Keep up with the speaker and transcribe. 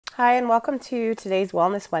Hi and welcome to today's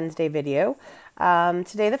Wellness Wednesday video.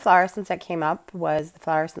 Today the flower essence that came up was the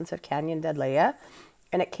flower essence of Canyon Dudleya,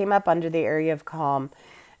 and it came up under the area of calm.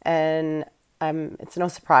 And it's no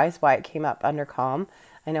surprise why it came up under calm.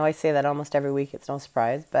 I know I say that almost every week, it's no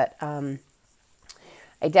surprise, but I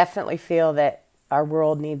definitely feel that our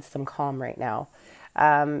world needs some calm right now.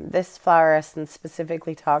 This flower essence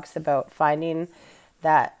specifically talks about finding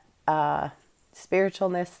that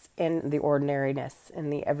spiritualness in the ordinariness, in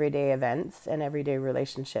the everyday events and everyday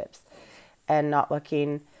relationships, and not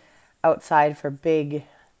looking outside for big,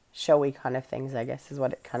 showy kind of things, I guess is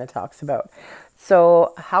what it kind of talks about.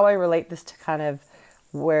 So how I relate this to kind of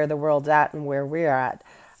where the world's at and where we're at,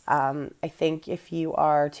 I think if you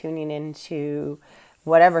are tuning into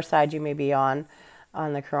whatever side you may be on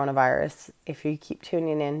the coronavirus, if you keep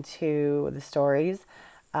tuning into the stories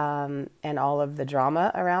and all of the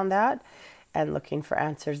drama around that, and looking for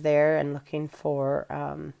answers there, and looking for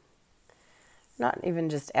not even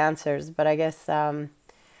just answers, but I guess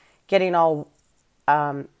getting all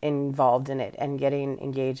involved in it and getting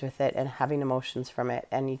engaged with it and having emotions from it,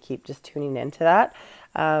 and you keep just tuning into that.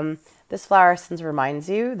 This flower essence reminds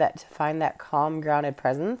you that to find that calm, grounded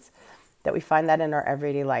presence, that we find that in our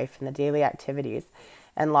everyday life, in the daily activities.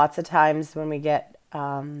 And lots of times when we get,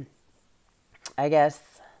 I guess,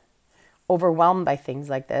 overwhelmed by things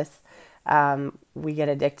like this, we get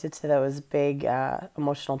addicted to those big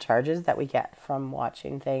emotional charges that we get from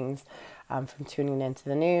watching things, from tuning into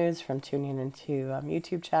the news, from tuning into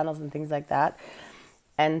YouTube channels and things like that.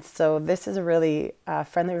 And so this is a really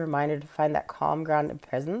friendly reminder to find that calm, grounded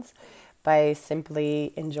presence by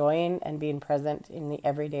simply enjoying and being present in the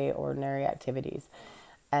everyday, ordinary activities.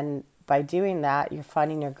 And by doing that, you're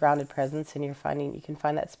finding your grounded presence, and you can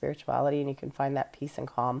find that spirituality, and you can find that peace and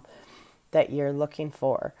calm that you're looking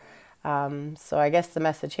for. So I guess the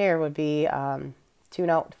message here would be tune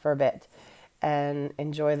out for a bit and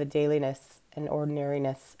enjoy the dailiness and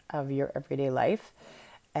ordinariness of your everyday life,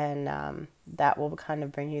 and that will kind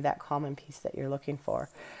of bring you that calm and peace that you're looking for.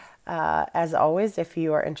 As always, if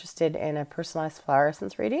you are interested in a personalized flower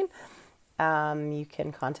essence reading, you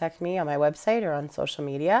can contact me on my website or on social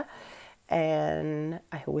media, and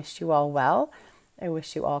I wish you all well. I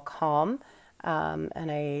wish you all calm,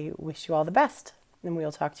 and I wish you all the best. And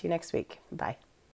we'll talk to you next week. Bye.